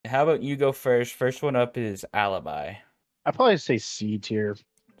how about you go first? First one up is Alibi. I'd probably say C tier.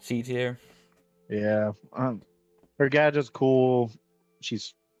 C tier. Yeah. Her gadget's cool.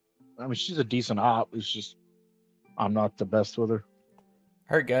 She's, I mean, she's a decent op. It's just I'm not the best with her.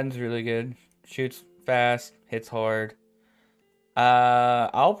 Her gun's really good. Shoots fast, hits hard.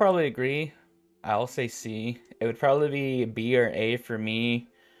 I'll probably agree. I'll say C. It would probably be B or A for me.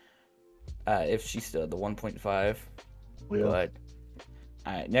 If she's still the 1.5. Yeah. But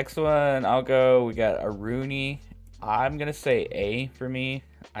all right, next one I'll go. We got a Rooney. I'm gonna say A for me.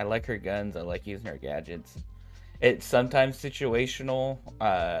 I like her guns. I like using her gadgets. It's sometimes situational.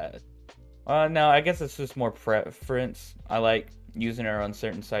 No, I guess it's just more preference. I like using her on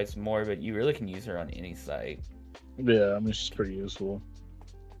certain sites more, but you really can use her on any site. Yeah, I mean, she's pretty useful.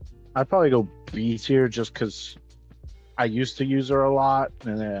 I'd probably go B tier just because I used to use her a lot,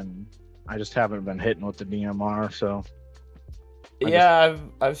 and then I just haven't been hitting with the DMR. So yeah,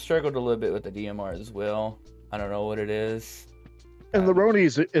 I've struggled a little bit with the DMR as well. I don't know what it is. And the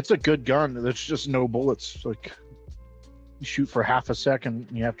Roni's, it's a good gun. There's just no bullets. Like you shoot for half a second,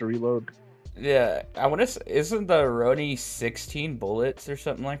 and you have to reload. Yeah, I want to. Isn't the Roni 16 bullets or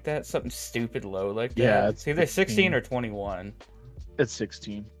something like that? Something stupid low like that. Yeah, it's either 16 or 21. It's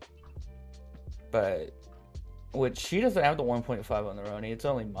 16. But which she doesn't have the 1.5 on the Roni. It's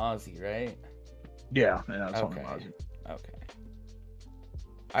only Mozzie, right? Yeah, it's okay. only Mozzie. Okay.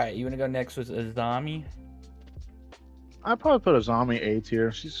 All right, you want to go next with Azami? I'd probably put Azami A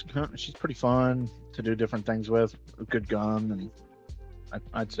tier. She's pretty fun to do different things with. A good gun, and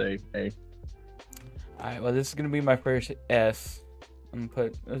I'd say A. Alright, well, this is going to be my first S. I'm going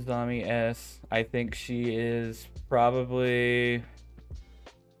to put Azami S. I think she is probably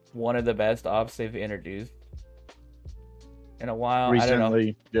one of the best ops they've introduced in a while.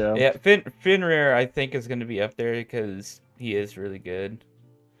 Recently, I don't know. Yeah, Fenrir, I think, is going to be up there because he is really good.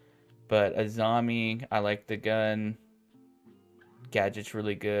 But Azami, I like the gun. Gadget's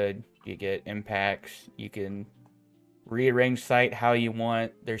really good. You get impacts. You can rearrange sight how you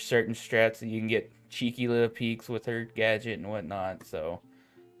want. There's certain strats that you can get cheeky little peeks with her gadget and whatnot. So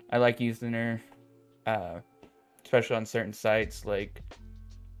I like using her, especially on certain sites like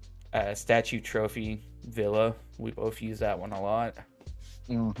Statue Trophy Villa. We both use that one a lot.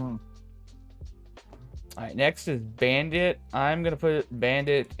 Mm-hmm. All right, next is Bandit. I'm gonna put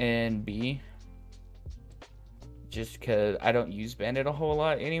Bandit in B. Just because I don't use Bandit a whole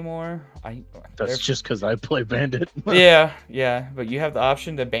lot anymore. That's just because I play Bandit. yeah. But you have the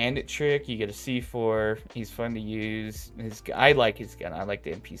option, the Bandit trick. You get a C4. He's fun to use. I like his gun. I like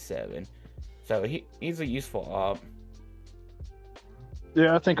the MP7. So he's a useful op.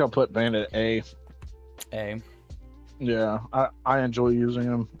 Yeah, I think I'll put Bandit A. A. Yeah, I enjoy using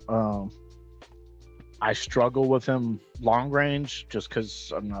him. I struggle with him long range just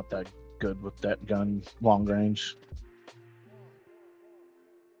because I'm not that good with that gun long range.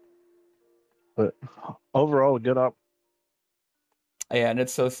 But overall, a good up. Yeah, and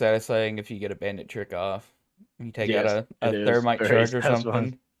it's so satisfying if you get a Bandit trick off. You take out a is thermite charge or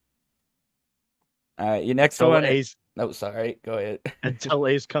something. All right, your next one. Ace, oh, sorry. Go ahead. Until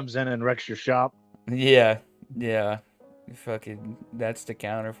Ace comes in and wrecks your shop. Yeah. Fucking, that's the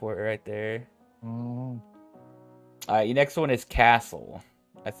counter for it right there. Oh. All right, your next one is Castle.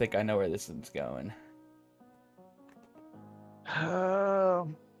 I think I know where this one's going.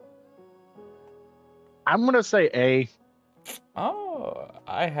 I'm gonna say A. Oh,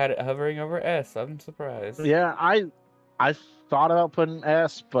 I had it hovering over S. I'm surprised. Yeah, I thought about putting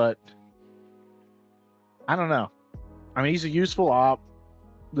S, but I don't know. I mean, he's a useful op.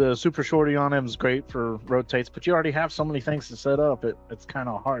 The super shorty on him is great for rotates, but you already have so many things to set up. It's kind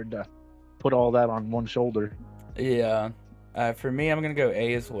of hard to put all that on one shoulder. Yeah. For me, I'm gonna go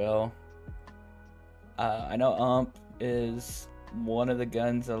A as well. I know is one of the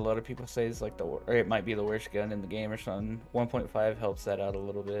guns that a lot of people say is like or it might be the worst gun in the game or something. 1.5 helps that out a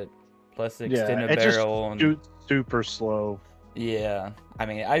little bit. Plus the extended barrel. Just super slow. Yeah. I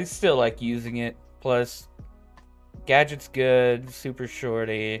mean, I still like using it. Plus, gadget's good, super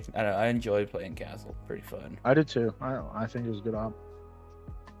shorty. I don't know, I enjoy playing Castle. Pretty fun. I did too. I think it was a good op.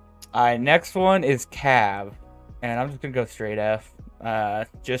 Alright, next one is Cav. And I'm just gonna go straight F.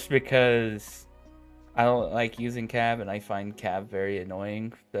 Just because I don't like using Cav and I find Cav very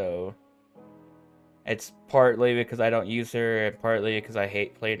annoying. So it's partly because I don't use her and partly because I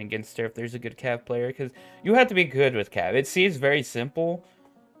hate playing against her if there's a good Cav player. Because you have to be good with Cav. It seems very simple.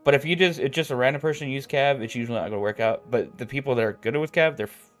 But if it's just a random person use Cav, it's usually not gonna work out. But the people that are good with Cav, they're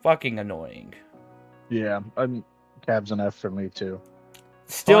fucking annoying. Yeah, Cav's an F for me too.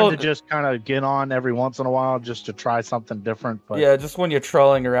 Still, fun to just kind of get on every once in a while just to try something different. But yeah, just when you're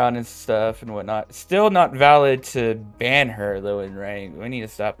trolling around and stuff and whatnot. Still not valid to ban her though in rank. We need to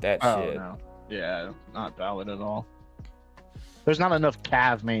stop that shit. no, yeah, not valid at all. There's not enough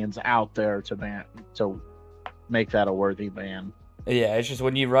Cav mains out there to make that a worthy ban. Yeah, it's just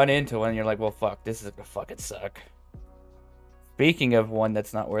when you run into one, you're like, well, fuck, this is gonna fucking suck. Speaking of one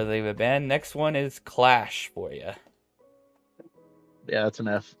that's not worthy of a ban, next one is Clash for you. Yeah, that's an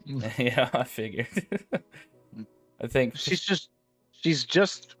F. Yeah, I figured. I think she's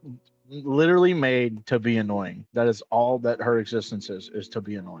just literally made to be annoying. That is all that her existence is to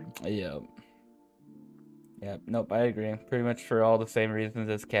be annoying. Yep. Yep. Nope, I agree. Pretty much for all the same reasons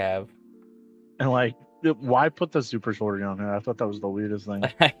as Cav. And like, why put the super shorty on her? I thought that was the weirdest thing.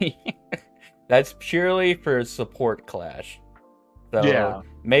 That's purely for support Clash. So yeah,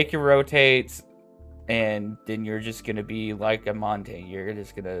 make your rotates, and then you're just gonna be like a Monte. You're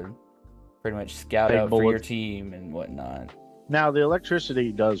just gonna pretty much scout Take out bullets. for your team and whatnot. Now the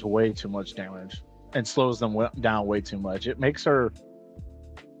electricity does way too much damage and slows them down way too much. It makes her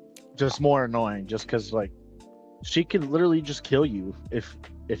just more annoying, just because like she can literally just kill you if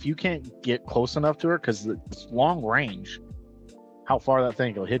you can't get close enough to her, because it's long range. How far that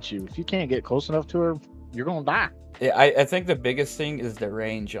thing will hit you. If you can't get close enough to her, you're gonna die. Yeah, I think the biggest thing is the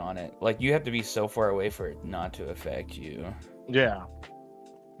range on it. Like, you have to be so far away for it not to affect you. Yeah.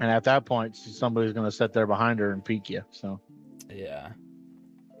 And at that point, somebody's going to sit there behind her and peek you. So, yeah.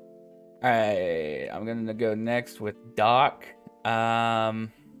 All right, I'm going to go next with Doc. I'm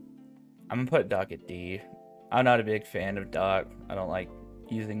going to put Doc at D. I'm not a big fan of Doc. I don't like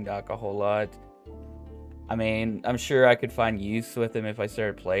using Doc a whole lot. I mean, I'm sure I could find use with him if I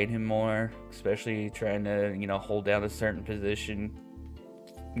started playing him more, especially trying to, hold down a certain position,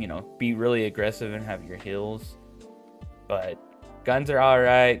 be really aggressive and have your heals. But guns are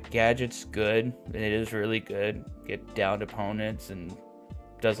alright, gadgets good, and it is really good. Get downed opponents and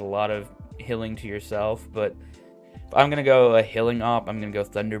does a lot of healing to yourself. But if I'm going to go a healing op, I'm going to go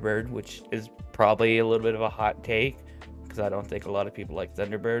Thunderbird, which is probably a little bit of a hot take, because I don't think a lot of people like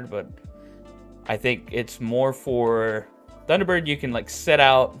Thunderbird, but I think it's more for Thunderbird. You can like set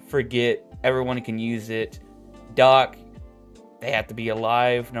out, forget, everyone can use it. Doc, they have to be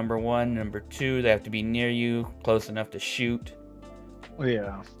alive, number one. Number two, they have to be near you, close enough to shoot.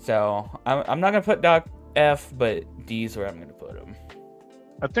 yeah. So I'm not gonna put Doc F, but D is where I'm gonna put him.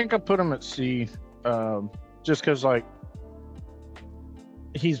 I think I put him at C, just because like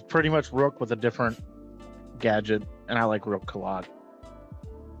he's pretty much Rook with a different gadget, and I like Rook a lot.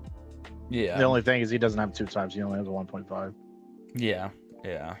 Yeah. The only thing is he doesn't have 2 times. He only has a 1.5. Yeah.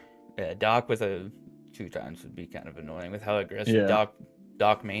 Doc with a 2 times would be kind of annoying with how aggressive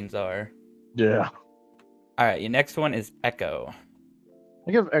Doc mains are. Yeah. All right, your next one is Echo.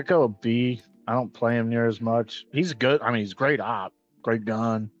 I give Echo a B. I don't play him near as much. He's good. I mean, he's great op, great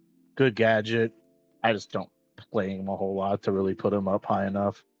gun, good gadget. I just don't play him a whole lot to really put him up high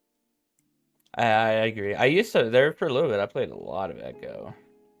enough. I agree. I used to, there for a little bit, I played a lot of Echo.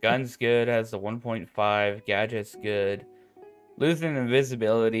 Gun's good, has the 1.5, gadget's good. Losing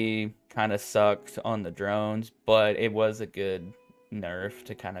invisibility kind of sucked on the drones, but it was a good nerf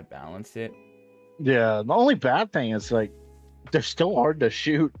to kind of balance it. Yeah, the only bad thing is like they're still hard to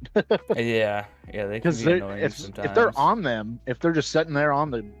shoot. yeah, they can be annoying sometimes. If they're on them, if they're just sitting there on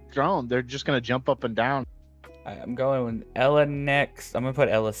the drone, they're just gonna jump up and down. I'm going with Ella next. I'm gonna put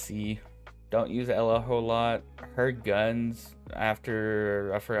Ella C. Don't use Ella a whole lot. Her guns,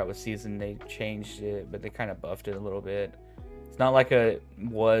 after I forgot what season they changed it, but they kind of buffed it a little bit. It's not like it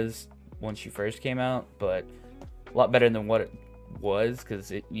was when she first came out, but a lot better than what it was,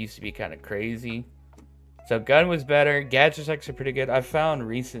 because it used to be kind of crazy. So gun was better. Gadget's actually pretty good. I've found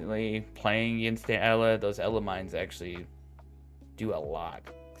recently playing against Ella, those Ella mines actually do a lot,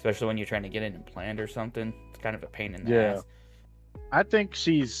 especially when you're trying to get in and plant or something. It's kind of a pain in the ass. I think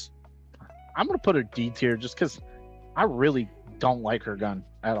I'm gonna put her D tier just because I really don't like her gun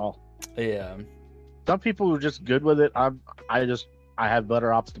at all. Yeah. Some people are just good with it. I have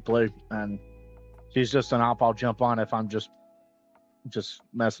better ops to play, and she's just an op I'll jump on if I'm just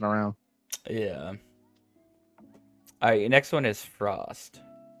messing around. Yeah. All right, next one is Frost.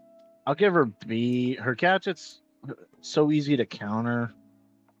 I'll give her B. Her gadget's so easy to counter.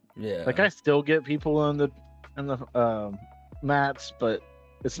 Yeah. Like I still get people in the mats, but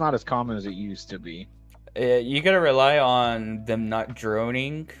it's not as common as it used to be. You gotta rely on them not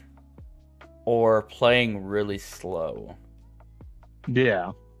droning or playing really slow.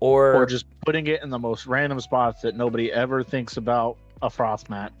 Yeah. Or just putting it in the most random spots that nobody ever thinks about a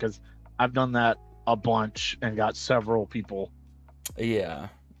frost mat, because I've done that a bunch and got several people Yeah,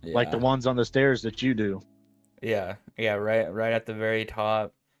 like the yeah, ones on the stairs that you do. yeah, yeah. Right at the very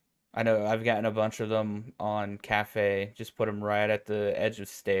top. I know I've gotten a bunch of them on cafe. Just put them right at the edge of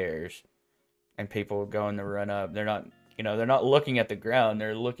stairs, and people going to run up. They're not, they're not looking at the ground.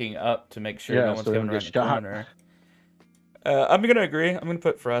 They're looking up to make sure no Yeah, one's so they don't coming get around the shot. corner. I'm gonna agree. I'm gonna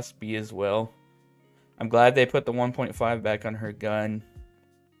put Frost B as well. I'm glad they put the 1.5 back on her gun.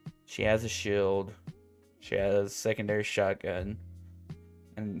 She has a shield. She has secondary shotgun.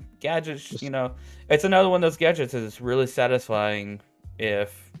 And gadgets, it's another one of those gadgets that's really satisfying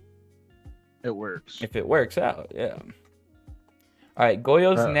if It works. it works out. Yeah. All right,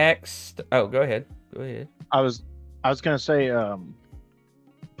 Goyo's Uh, next. Oh, go ahead. Go ahead. I was gonna say,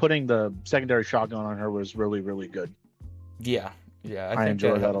 putting the secondary shotgun on her was really, really good. Yeah, yeah. I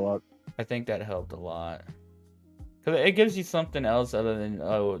enjoyed that a lot. I think that helped a lot. Because it gives you something else other than,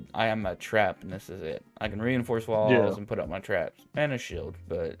 oh, I am a trap and this is it. I can reinforce walls and put up my traps and a shield,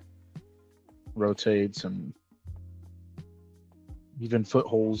 but Rotates and even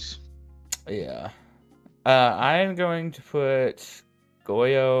footholds. yeah. I'm going to put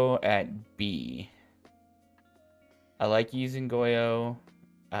Goyo at B. I like using Goyo.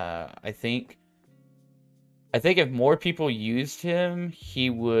 I think if more people used him, he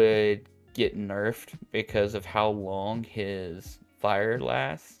would get nerfed because of how long his fire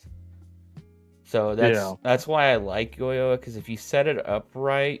lasts. So that's why I like Goyo, because if you set it up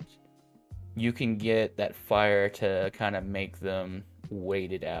right, you can get that fire to kind of make them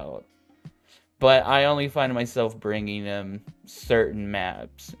wait it out. But I only find myself bringing them certain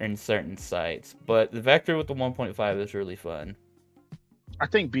maps and certain sites. But the Vector with the 1.5 is really fun. I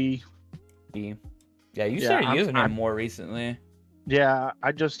think B. B. Yeah, you started using him more recently. Yeah,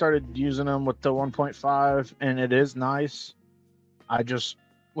 I just started using them with the 1.5, and it is nice.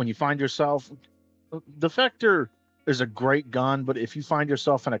 When you find yourself, the Vector is a great gun, but if you find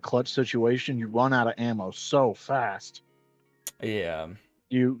yourself in a clutch situation, you run out of ammo so fast. Yeah.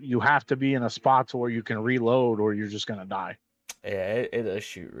 You have to be in a spot to where you can reload, or you're just gonna die. Yeah, it does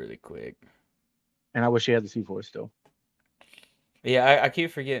shoot really quick. And I wish he had the C4 still. Yeah, I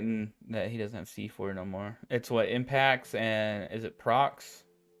keep forgetting that he doesn't have C4 no more. It's what, impacts and is it procs?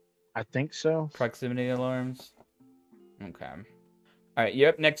 I think so. Proximity alarms. Okay. All right, you're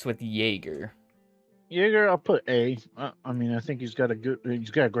up next with Jaeger. Jaeger, I'll put A. I mean, I think he's got a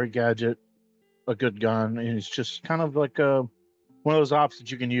great gadget, a good gun, and he's just kind of like one of those ops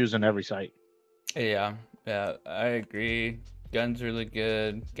that you can use in every site. Yeah, I agree. Gun's really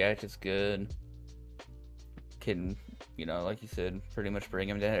good. Gadget's good. Can, like you said, pretty much bring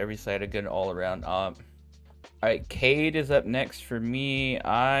him to every site. A good all-around op. All right, Cade is up next for me.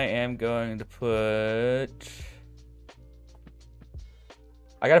 I am going to put...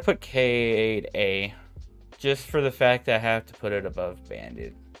 I gotta put Cade A. Just for the fact that I have to put it above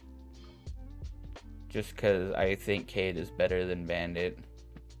Bandit. Just because I think Cade is better than Bandit.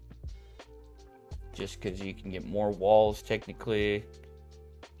 Just because you can get more walls, technically.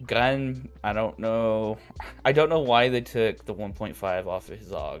 Gun, I don't know. I don't know why they took the 1.5 off of his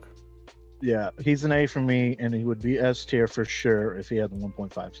Zog. Yeah, he's an A for me, and he would be S tier for sure if he had the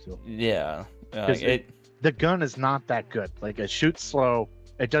 1.5 still. Yeah. The gun is not that good. Like, it shoots slow.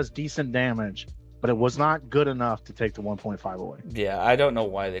 It does decent damage, but it was not good enough to take the 1.5 away. Yeah, I don't know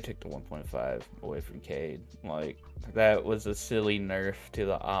why they took the 1.5 away from Cade. Like, that was a silly nerf to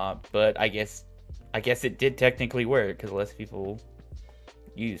the op, but I guess it did technically work because less people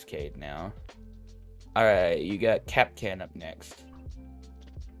use Cade now. All right, you got Capcan up next.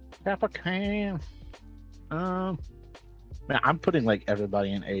 Capcan. Man, I'm putting like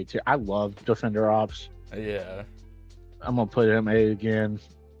everybody in A tier. I love Defender Ops. Yeah. I'm gonna put him A again.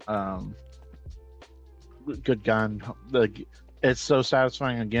 Good gun. It's so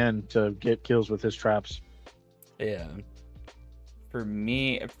satisfying again to get kills with his traps. Yeah. For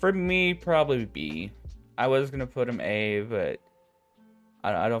me, probably B. I was gonna put him A, but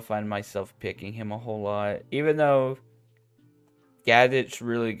I don't find myself picking him a whole lot. Even though Gadget's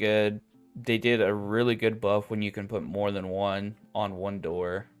really good, they did a really good buff when you can put more than one on one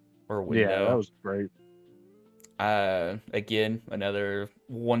door or window. Yeah, that was great. Again, another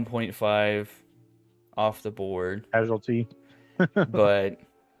 1.5 off the board. Casualty. But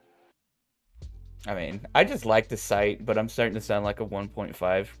I mean, I just like the sight, but I'm starting to sound like a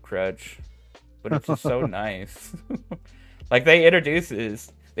 1.5 crutch. But it's just so nice. Like they introduced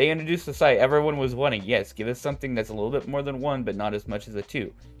the site. Everyone was wanting, yes, give us something that's a little bit more than one, but not as much as a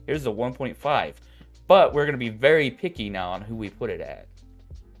 2. Here's a 1.5. But we're gonna be very picky now on who we put it at.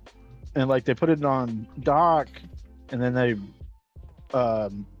 And like they put it on Doc, and then they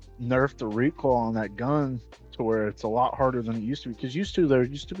nerfed the recoil on that gun to to where it's a lot harder than it used to be. Because there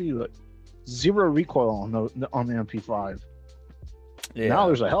used to be like 0 recoil on the MP5. Yeah. Now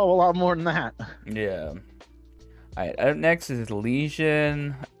there's a hell of a lot more than that. Yeah. Alright, up next is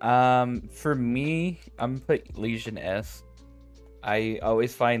Legion. For me, I'm gonna put Legion S. I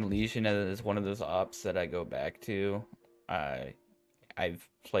always find Legion as one of those ops that I go back to. I've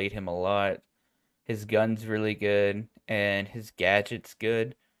played him a lot. His gun's really good, and his gadget's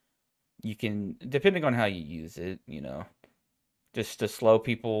good. You can, depending on how you use it, just to slow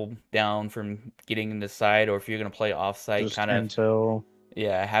people down from getting in the side, or if you're gonna play offside, Just kind of until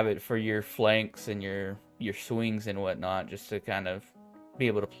have it for your flanks and your swings and whatnot, just to kind of be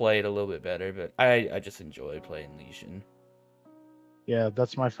able to play it a little bit better. But I just enjoy playing Legion. yeah,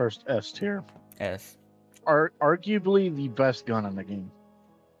 that's my first S tier. S. Arguably the best gun in the game.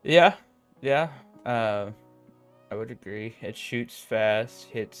 Yeah. I would agree. It shoots fast,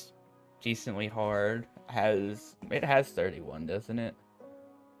 hits decently hard. It has 31, doesn't it?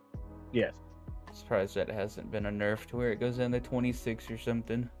 Yes. Surprised that it hasn't been a nerf to where it goes into 26 or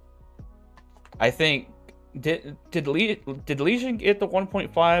something. I think did Legion get the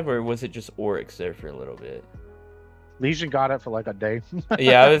 1.5, or was it just Oryx there for a little bit? Legion got it for like a day.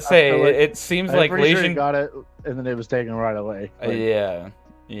 Yeah, I would say it seems like Legion sure got it, and then it was taken right away. Yeah.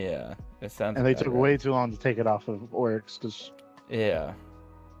 It sounds. And they took way too long to take it off of Oryx, because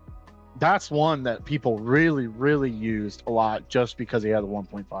that's one that people really, really used a lot just because he had the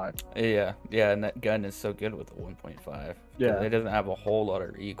 1.5. Yeah, and that gun is so good with the 1.5. Yeah, it doesn't have a whole lot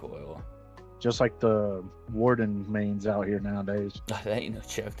of recoil. Just like the Warden mains out here nowadays. That ain't no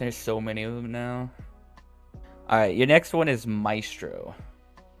joke. There's so many of them now. All right, your next one is Maestro.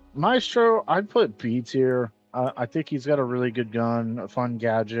 Maestro, I'd put B tier. I think he's got a really good gun, a fun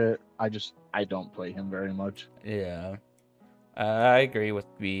gadget. I don't play him very much. Yeah, I agree with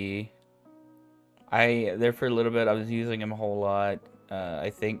B. There for a little bit, I was using him a whole lot. I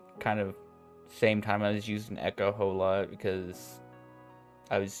think kind of same time I was using Echo a whole lot, because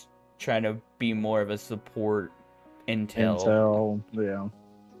I was trying to be more of a support intel. Yeah.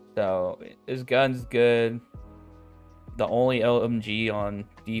 So his gun's good. The only LMG on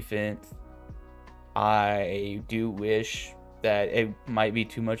defense, I do wish that it might be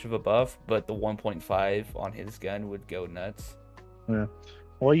too much of a buff, but the 1.5 on his gun would go nuts. Yeah.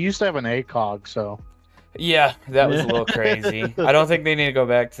 Well, he used to have an ACOG, so. Yeah, that was a little crazy. I don't think they need to go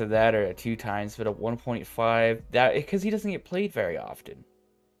back to that or a 2 times, but a 1.5, that because he doesn't get played very often.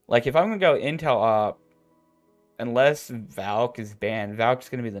 Like, if I'm gonna go Intel op, unless Valk is banned, Valk's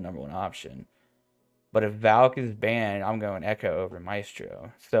gonna be the #1 option. But if Valk is banned, I'm going Echo over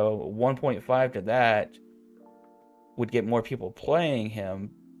Maestro. So 1.5 to that would get more people playing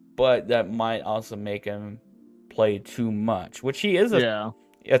him, but that might also make him play too much, which he is a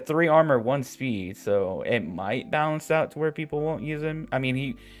 3 armor, 1 speed, so it might balance out to where people won't use him. I mean,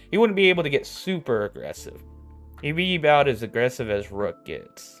 he wouldn't be able to get super aggressive. He'd be about as aggressive as Rook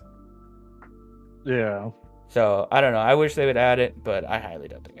gets. Yeah. So, I don't know. I wish they would add it, but I highly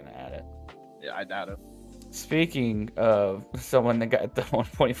doubt they're going to add it. Yeah, I doubt it. Speaking of someone that got the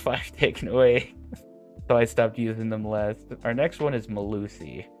 1.5 taken away, so I stopped using them less. Our next one is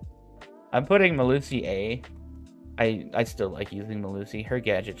Melusi. I'm putting Melusi A. I still like using Melusi. Her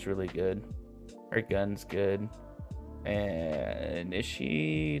gadget's really good. Her gun's good. And is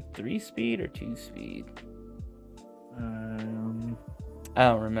she 3 speed or 2 speed? I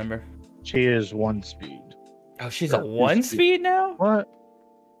don't remember. She is 1 speed. Oh, she's a 1 speed now? What?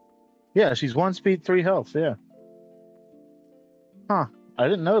 Yeah, she's 1 speed, 3 health. Yeah. Huh? I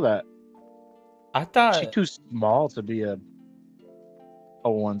didn't know that. I thought she's too small to be a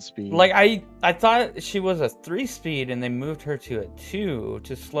 1 speed. Like I thought she was a 3 speed, and they moved her to a 2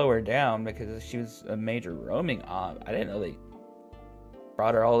 to slow her down because she was a major roaming op. I didn't know they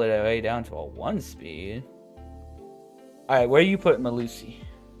brought her all the way down to a 1 speed. All right, where you put Melusi?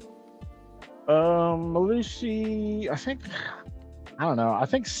 Melusi, I don't know. I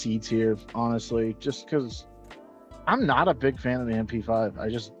think C tier, honestly, just because I'm not a big fan of the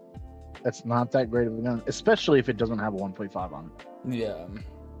MP5. It's not that great of a gun, especially if it doesn't have a 1.5 on it. Yeah.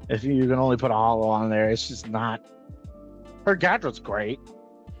 If you can only put a hollow on there, it's just not. Her gadget's great.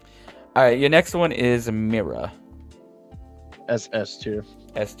 All right, your next one is Mira. S tier.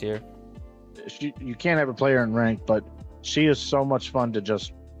 S tier. You can't ever play her in rank, but she is so much fun to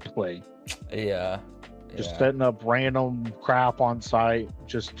just play. Yeah. Just setting up random crap on site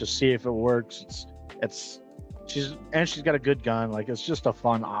just to see if it works. She's got a good gun. Like, it's just a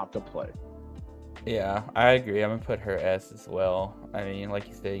fun op to play. Yeah, I agree. I'm gonna put her S as well. I mean, like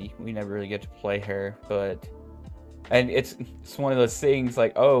you said, we never really get to play her, but And it's one of those things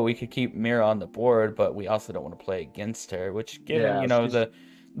like, oh, we could keep Mira on the board, but we also don't want to play against her. Which, given Yeah, you know she's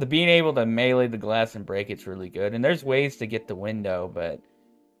the being able to melee the glass and break it's really good. And there's ways to get the window, but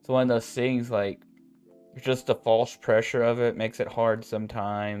it's one of those things like just the false pressure of it makes it hard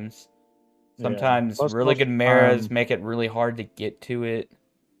sometimes. yeah. Sometimes Plus really most good of the Maras time, make it really hard to get to it.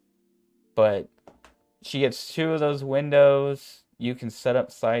 But she gets 2 of those windows. You can set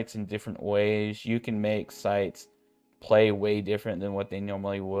up sites in different ways. You can make sites play way different than what they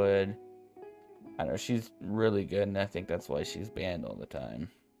normally would. I don't know, she's really good, and I think that's why she's banned all the time.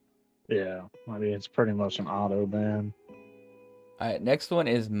 yeah. I mean, it's pretty much an auto ban. Alright, next one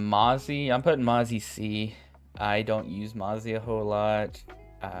is Mozzie. I'm putting Mozzie C. I don't use Mozzie a whole lot.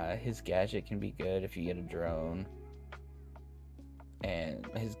 His gadget can be good if you get a drone. And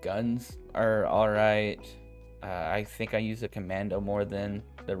his guns are alright. I think I use the Commando more than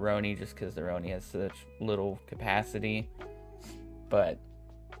the Roni just because the Roni has such little capacity. But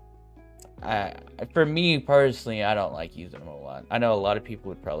for me personally, I don't like using him a lot. I know a lot of people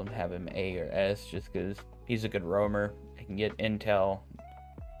would probably have him A or S just because he's a good roamer. He can get intel.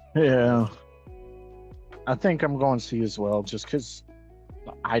 Yeah. I think I'm going C as well, just because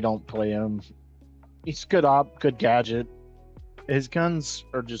I don't play him. He's good op, good gadget. His guns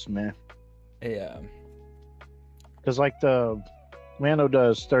are just meh. Yeah. Because, like, the Mando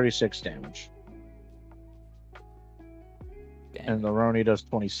does 36 damage, and the Roni does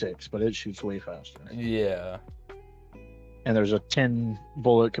 26, but it shoots way faster. Yeah. And there's a 10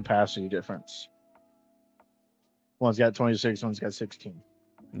 bullet capacity difference. One's got 26, one's got 16.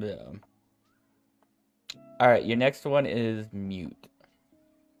 Yeah. Alright, your next one is Mute.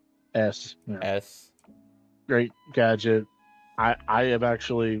 S. Yeah. S. Great gadget. I have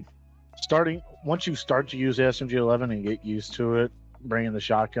actually once you start to use the SMG-11 and get used to it, bringing the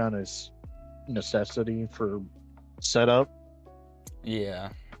shotgun is necessity for setup. Yeah,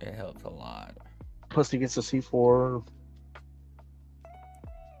 it helps a lot. Plus, he gets a C4.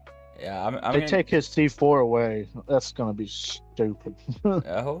 Yeah, I'm They gonna take his C4 away. That's gonna be stupid.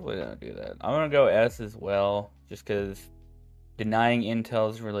 yeah, hopefully they don't do that. I'm gonna go S as well, just because denying intel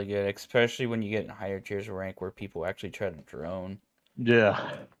is really good, especially when you get in higher tiers of rank where people actually try to drone.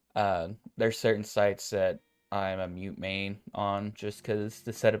 Yeah. There's certain sites that I'm a mute main on just because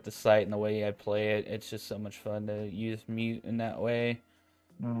to set up the site and the way I play it, it's just so much fun to use mute in that way.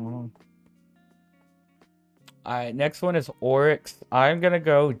 Alright, next one is Oryx. I'm gonna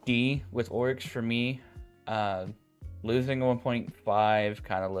go D with Oryx for me. Losing 1.5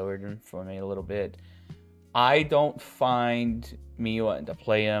 kind of lowered him for me a little bit. I don't find me wanting to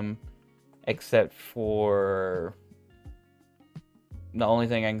play him except for the only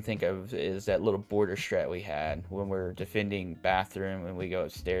thing I can think of is that little border strat we had when we're defending bathroom and we go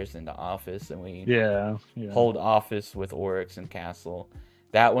upstairs into office and we hold office with Oryx and castle.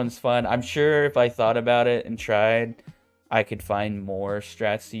 That one's fun. I'm sure if I thought about it and tried, I could find more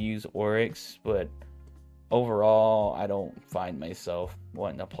strats to use Oryx, but overall, I don't find myself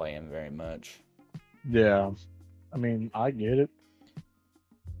wanting to play him very much. Yeah. I mean, I get it.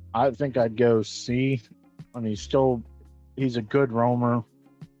 I think I'd go C. I mean, he's a good roamer,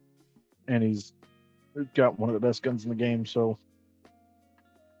 and he's got one of the best guns in the game, so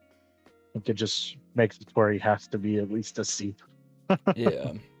I think it just makes it where he has to be at least a C.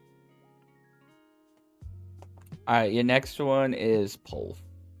 Yeah. Alright, your next one is Pulse.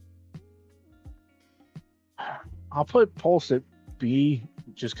 I'll put Pulse at B,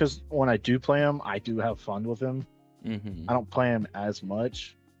 just because when I do play him, I do have fun with him. Mm-hmm. I don't play him as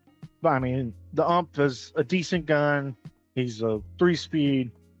much. But, I mean, the Ump is a decent gun. He's a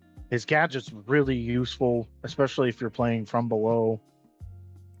 3-speed. His gadget's really useful, especially if you're playing from below.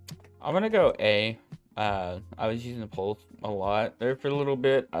 I'm gonna go A. I was using the Pulse a lot there for a little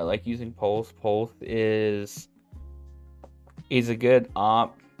bit. I like using Pulse. Pulse is a good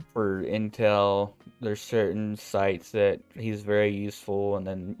op for intel. There's certain sites that he's very useful, and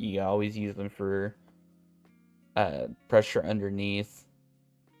then you always use them for pressure underneath.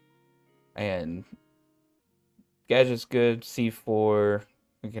 And gadget's good. C4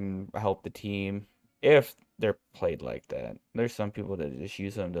 can help the team if they're played like that. There's some people that just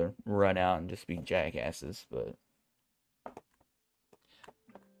use them to run out and just be jackasses, but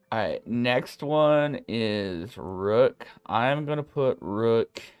alright, next one is Rook. I'm gonna put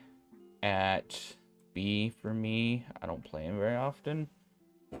Rook at B for me. I don't play him very often.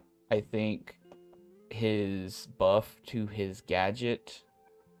 I think his buff to his gadget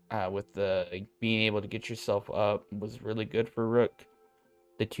with the being able to get yourself up was really good for Rook.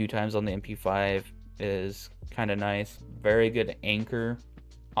 The 2 times on the MP5 is kind of nice. Very good anchor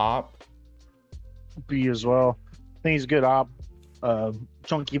op. B as well. think he's a good op.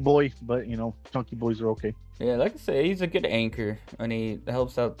 Chunky boy, but chunky boys are okay. Yeah, like I say, he's a good anchor, and he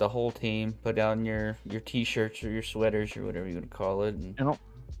helps out the whole team. Put down your t-shirts or your sweaters or whatever you would call it. And...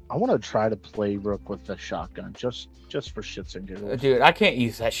 I want to try to play Rook with the shotgun, just for shits and giggles. Dude, I can't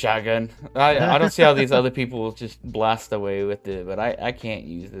use that shotgun. I don't see how these other people will just blast away with it, but I can't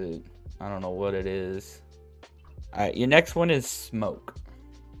use it. I don't know what it is. All right, your next one is Smoke.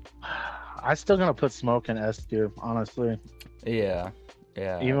 I'm still gonna put Smoke in S tier, honestly. Yeah.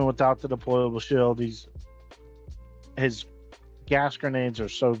 Even without the deployable shield, his gas grenades are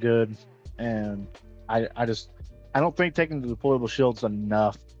so good, and I don't think taking the deployable shield's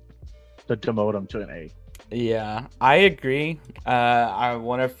enough to demote him to an A. Yeah, I agree.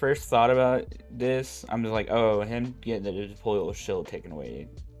 When I first thought about this, I'm just like, oh, him getting the deployable shield taken away,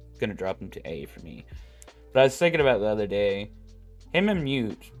 gonna drop him to A for me. But I was thinking about the other day, him and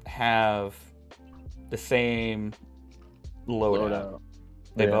Mute have the same loadout.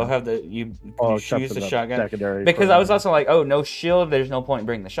 They both have you choose the shotgun. Because I was also like, oh, no shield, there's no point in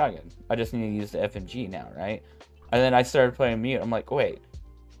bringing the shotgun. I just need to use the FMG now, right? And then I started playing Mute. I'm like, wait.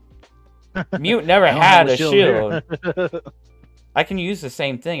 Mute never had a shield. I can use the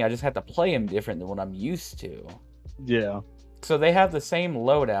same thing. I just have to play him different than what I'm used to. Yeah. So they have the same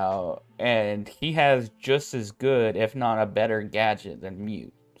loadout, and he has just as good, if not a better gadget than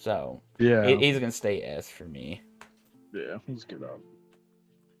Mute. So yeah, he's going to stay S for me. Yeah, he's good up.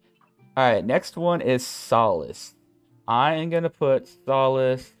 Alright, next one is Solace. I am going to put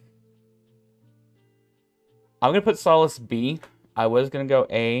Solace... I'm going to put Solace B. I was going to go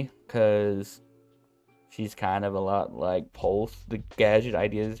A, because she's kind of a lot like Pulse. The gadget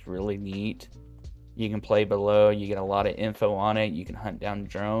idea is really neat. You can play below, you get a lot of info on it, you can hunt down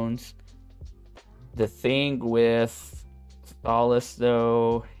drones. The thing with Solace,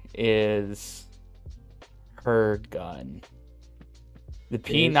 though, is her gun. The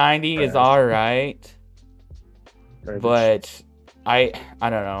P90 is alright, but I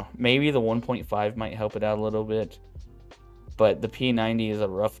don't know. Maybe the 1.5 might help it out a little bit, but the P90 is a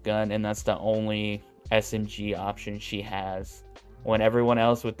rough gun, and that's the only SMG option she has, when everyone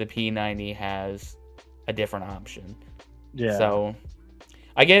else with the P90 has a different option. Yeah. So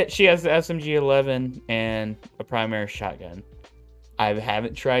I get it. She has the SMG 11 and a primary shotgun. I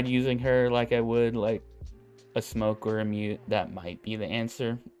haven't tried using her like I would like a Smoke or a Mute. That might be the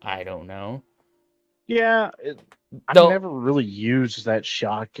answer. I don't know. Yeah, I've never really used that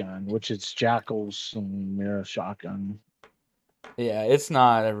shotgun, which is Jackal's Mira shotgun. Yeah, it's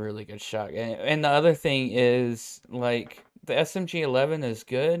not a really good shotgun. And the other thing is, like, the SMG 11 is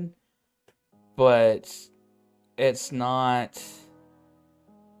good, but it's not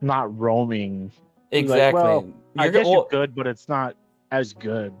roaming. Exactly. Like, well, I guess you're good, but it's not as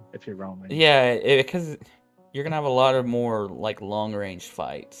good if you're roaming. Yeah, because you're gonna have a lot of more like long range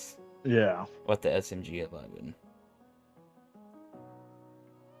fights. Yeah. With the SMG 11.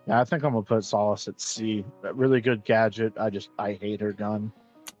 Yeah, I think I'm gonna put Solace at C. A really good gadget. I hate her gun.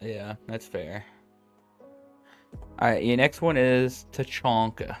 Yeah, that's fair. All right, your next one is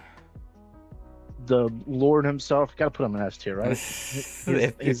Tachanka. The Lord himself. Got to put him in S tier, right?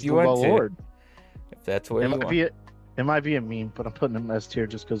 If you want to. Lord. If that's where you want. It might be a meme, but I'm putting him in S tier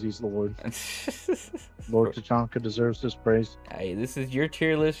just because he's the Lord. Lord Tachanka deserves this praise. Hey, this is your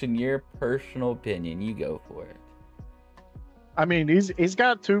tier list and your personal opinion. You go for it. I mean, he's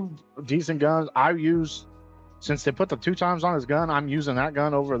got two decent guns. Since they put the 2 times on his gun, I'm using that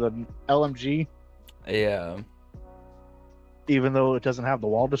gun over the LMG. Yeah. Even though it doesn't have the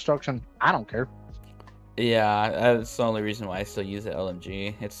wall destruction, I don't care. Yeah, that's the only reason why I still use the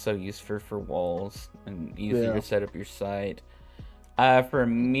LMG. It's so useful for walls and easier to set up your site. For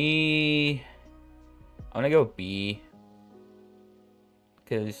me, I'm gonna go B,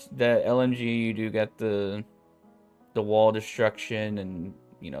 because the LMG, you do get the wall destruction and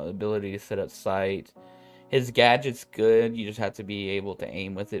the ability to set up site. His gadget's good. You just have to be able to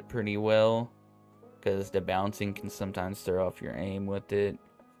aim with it pretty well, because the bouncing can sometimes throw off your aim with it.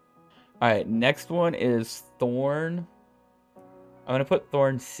 Alright, next one is Thorn. I'm going to put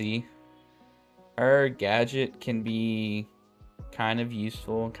Thorn C. Her gadget can be kind of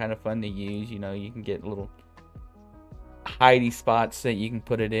useful and kind of fun to use. You can get little hidey spots that you can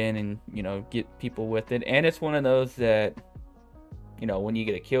put it in and, get people with it. And it's one of those that, when you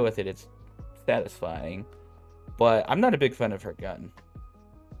get a kill with it, it's satisfying. But I'm not a big fan of her gun.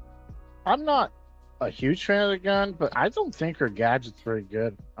 I'm not a huge fan of the gun, but I don't think her gadget's very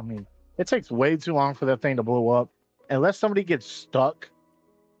good. I mean, it takes way too long for that thing to blow up. Unless somebody gets stuck,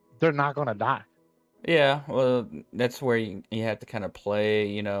 they're not going to die. Yeah, well, that's where you have to kind of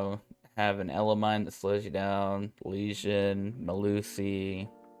play, have an Element that slows you down, Legion, Melusi,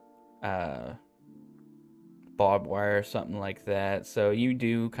 barbed wire, something like that. So you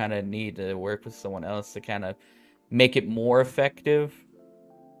do kind of need to work with someone else to kind of make it more effective.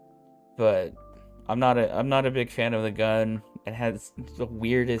 But I'm not a big fan of the gun. It has the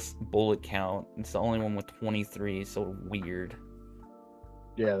weirdest bullet count. It's the only one with 23, so weird.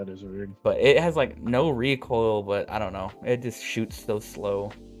 Yeah, that is weird. But it has like no recoil, but I don't know. It just shoots so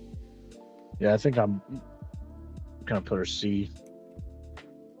slow. Yeah, I think I'm gonna put her C.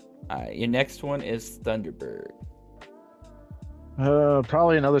 Your next one is Thunderbird.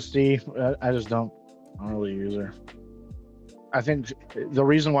 Probably another C. I don't really use her. I think the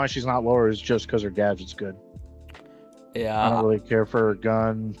reason why she's not lower is just because her gadget's good. Yeah. I don't really care for her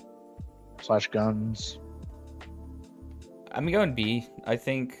gun / guns. I'm going B. I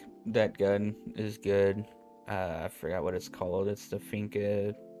think that gun is good. I forgot what it's called. It's the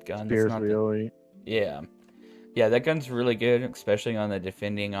Finka gun. Spear's really. Yeah. Yeah, that gun's really good, especially on the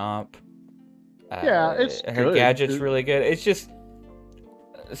defending op. Yeah, it's her good. gadget's really good. It's just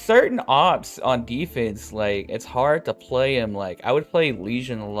certain ops on defense, like, it's hard to play them. Like, I would play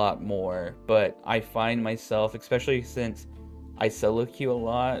Legion a lot more, but I find myself, especially since I solo queue a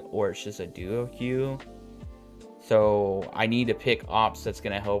lot, or it's just a duo queue, so I need to pick ops that's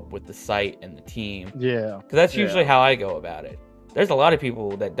going to help with the site and the team. Yeah. Because that's usually how I go about it. There's a lot of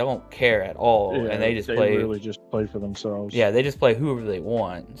people that don't care at all, and they really just play for themselves. Yeah, they just play whoever they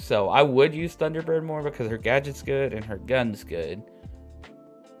want. So I would use Thunderbird more because her gadget's good and her gun's good.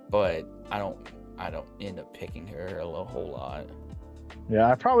 But I don't end up picking her a whole lot. Yeah,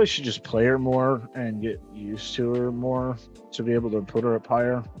 I probably should just play her more and get used to her more to be able to put her up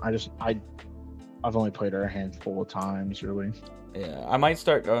higher. I've only played her a handful of times, really. Yeah, I might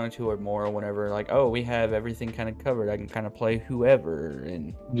start going to her more whenever, like, oh, we have everything kind of covered. I can kind of play whoever,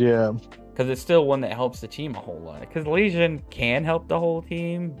 and yeah, because it's still one that helps the team a whole lot. Because Legion can help the whole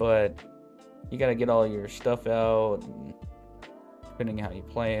team, but you gotta get all your stuff out, and depending on how you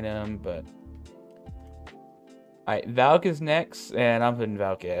playing them. But alright, Valk is next, and I'm putting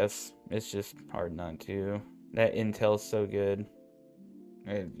Valk S. It's just hard not to. That intel's so good.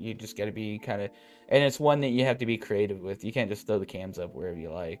 You just got to be kind of, and it's one that you have to be creative with. You can't just throw the cams up wherever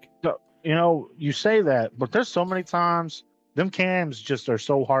you like. So, you know, you say that, but there's so many times them cams just are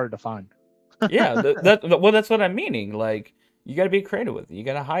so hard to find. Yeah, that's what I'm meaning. Like, you got to be creative with it. You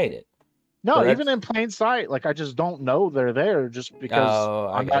got to hide it. No, even in plain sight, like, I just don't know they're there just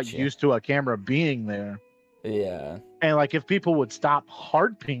because I'm not used to a camera being there. Yeah. And like, if people would stop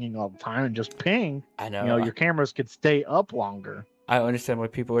hard pinging all the time and just ping, I know. You know, your cameras could stay up longer. I understand why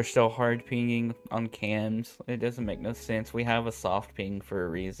people are still hard pinging on cams. It doesn't make no sense. We have a soft ping for a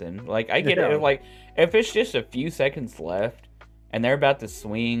reason. Like, I get it. Like, if it's just a few seconds left and they're about to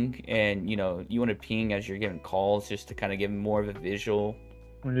swing and, you know, you want to ping as you're giving calls just to kind of give them more of a visual.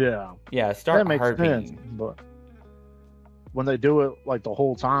 Yeah. Yeah, start hard sense, pinging. but when they do it like the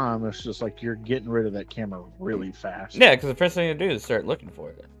whole time, it's just like you're getting rid of that camera really fast. Yeah, because the first thing to do is start looking for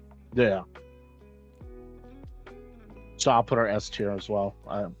it. Yeah. So I'll put her S tier as well.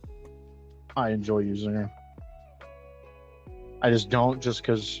 I enjoy using her. I just don't, just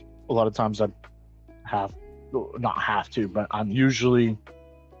because a lot of times not have to, but I'm usually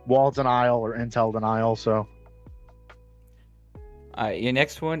wall denial or intel denial. So. Alright, your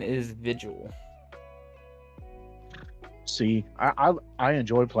next one is Vigil. See, I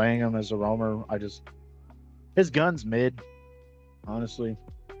enjoy playing him as a roamer. His gun's mid. Honestly,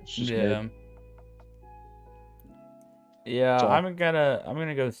 it's just mid. Yeah, so, I'm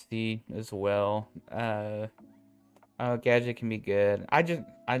gonna go C as well. Gadget can be good.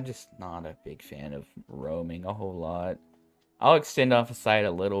 I'm just not a big fan of roaming a whole lot. I'll extend off a site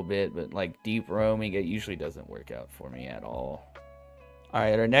a little bit, but like deep roaming, it usually doesn't work out for me at all.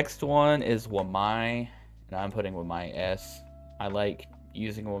 Alright, our next one is Wamai, and I'm putting Wamai S. I like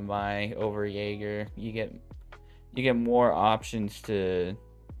using Wamai over Jaeger. You get more options to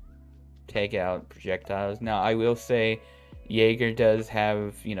take out projectiles. Now, I will say Jaeger does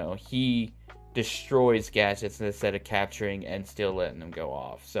have, you know, he destroys gadgets instead of capturing and still letting them go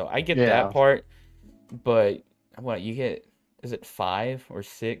off. So I get that part, but what you get, is it 5 or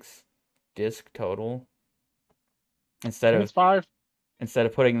 6 disc total? Instead of 5. Instead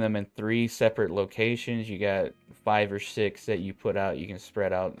of putting them in 3 separate locations, you got 5 or 6 that you put out. You can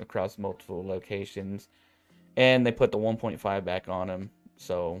spread out across multiple locations. And they put the 1.5 back on them.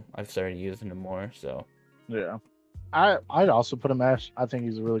 So I've started using them more. So yeah. I'd also put him S. I think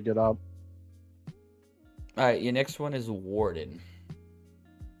he's a really good op. Alright, your next one is Warden.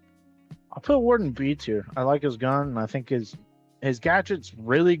 I'll put Warden B tier. I like his gun, and I think his gadget's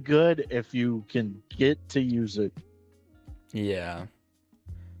really good if you can get to use it. Yeah.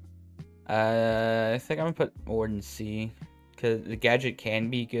 I think I'm gonna put Warden C, because the gadget can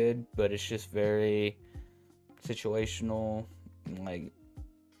be good, but it's just very situational. Like,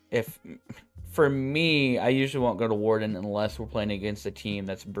 if for me, I usually won't go to Warden unless we're playing against a team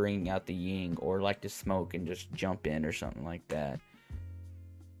that's bringing out the Ying or like to smoke and just jump in or something like that.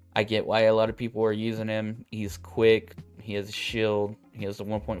 I get why a lot of people are using him. He's quick. He has a shield. He has the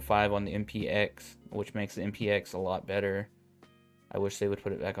 1.5 on the MPX, which makes the MPX a lot better. I wish they would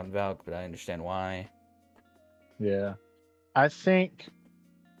put it back on Valk, but I understand why. Yeah. I think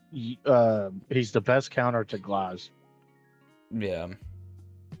he's the best counter to Glass. Yeah.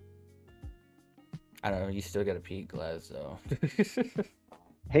 I don't know. You still got to peek Glass, though.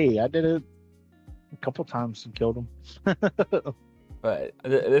 Hey, I did it a couple times and killed him. But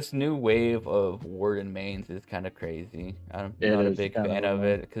this new wave of Warden mains is kind of crazy. I'm not a big fan of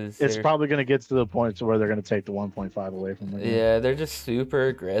it because it's probably going to get to the point to where they're going to take the 1.5 away from him. Yeah, they're just super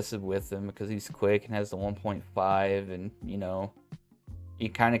aggressive with him because he's quick and has the 1.5, and you know,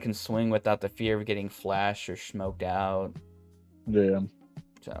 you kind of can swing without the fear of getting flashed or smoked out. Yeah.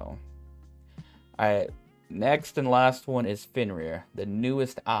 So, alright, next and last one is Fenrir, the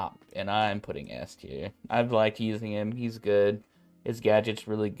newest op, and I'm putting S tier. I've liked using him. He's good. His gadget's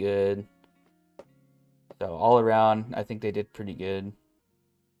really good. So all around, I think they did pretty good.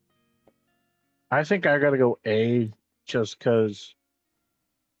 I think I gotta go A, just because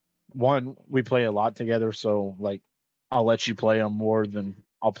one, we play a lot together, so like I'll let you play him more than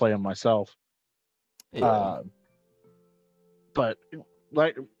I'll play him myself. Yeah. But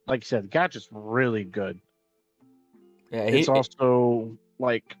like you said, the gadget's really good. Yeah, It's also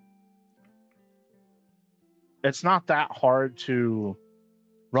like it's not that hard to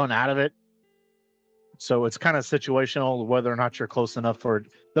run out of it. So it's kind of situational whether or not you're close enough for it.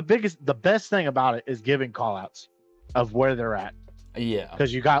 The best thing about it is giving callouts of where they're at. Yeah.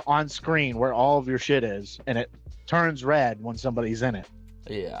 Because you got on screen where all of your shit is, and it turns red when somebody's in it.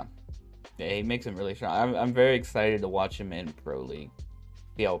 Yeah. Yeah, he makes him really strong. I'm very excited to watch him in Pro League.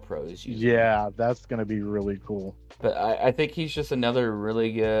 See how pros use him. Yeah, that's gonna be really cool. But I think he's just another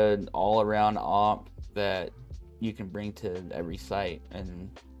really good all-around op that you can bring to every site and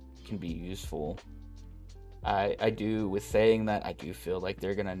can be useful. I do, with saying that, I do feel like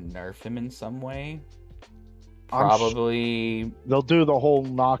they're gonna nerf him in some way. Probably they'll do the whole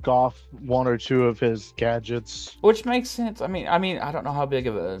knock off one or two of his gadgets, which makes sense. I mean, I don't know how big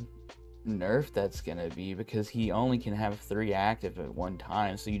of a nerf that's gonna be because he only can have 3 active at one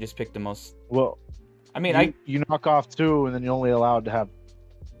time. So you just pick the most. Well, I mean, you knock off 2, and then you're only allowed to have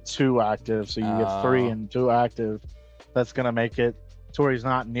 2 active, so you get 3 and 2 active. That's gonna make it to where he's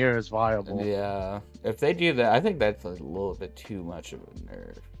not near as viable. Yeah, if they do that, I think that's a little bit too much of a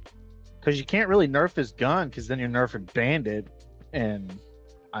nerf. Because you can't really nerf his gun, because then you're nerfing Bandit, and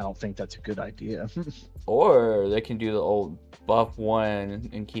I don't think that's a good idea. Or they can do the old buff one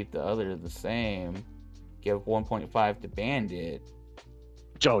and keep the other the same. Give 1.5 to Bandit.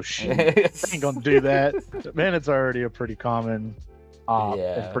 Oh shit! They ain't gonna do that. Bandit's already a pretty common op,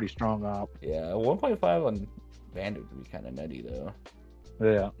 and pretty strong op. Yeah, 1.5 on Bandit would be kind of nutty though.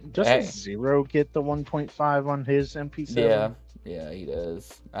 Yeah, does Zero get the 1.5 on his MP7? Yeah, he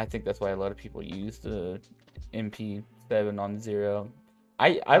does. I think that's why a lot of people use the MP7 on Zero.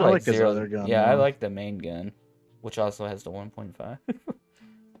 I like Zero. His other gun, yeah, I like the main gun, which also has the 1.5.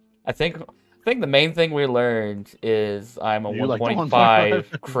 I think the main thing we learned is I'm a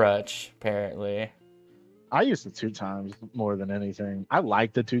 1.5 crutch, apparently. I use the 2 times more than anything. I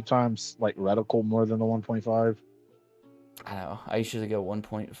like the 2 times like reticle more than the 1.5. I know. I usually go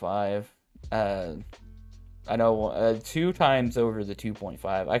 1.5. I know 2 times over the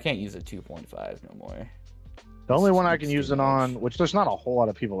 2.5. I can't use a 2.5 no more. The only one I can use it on, which there's not a whole lot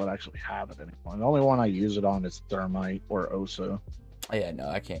of people that actually have it anymore. The only one I use it on is Thermite or Osa. Yeah, no,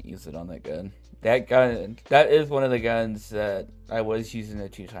 I can't use it on that gun. That gun, that is one of the guns that I was using the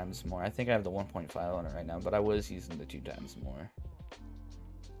 2 times more. I think I have the 1.5 on it right now, but I was using the 2 times more.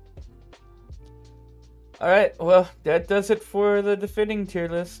 Alright, well, that does it for the defending tier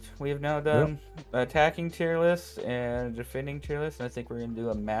list. We have now done attacking tier list and defending tier list, and I think we're going to do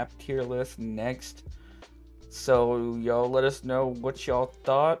a map tier list next. So, y'all let us know what y'all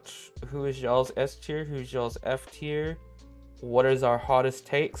thought. Who is y'all's S tier? Who's y'all's F tier? What is our hottest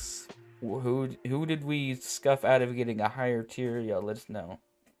takes? Who did we scuff out of getting a higher tier? Y'all let us know.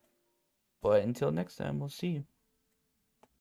 But until next time, we'll see you.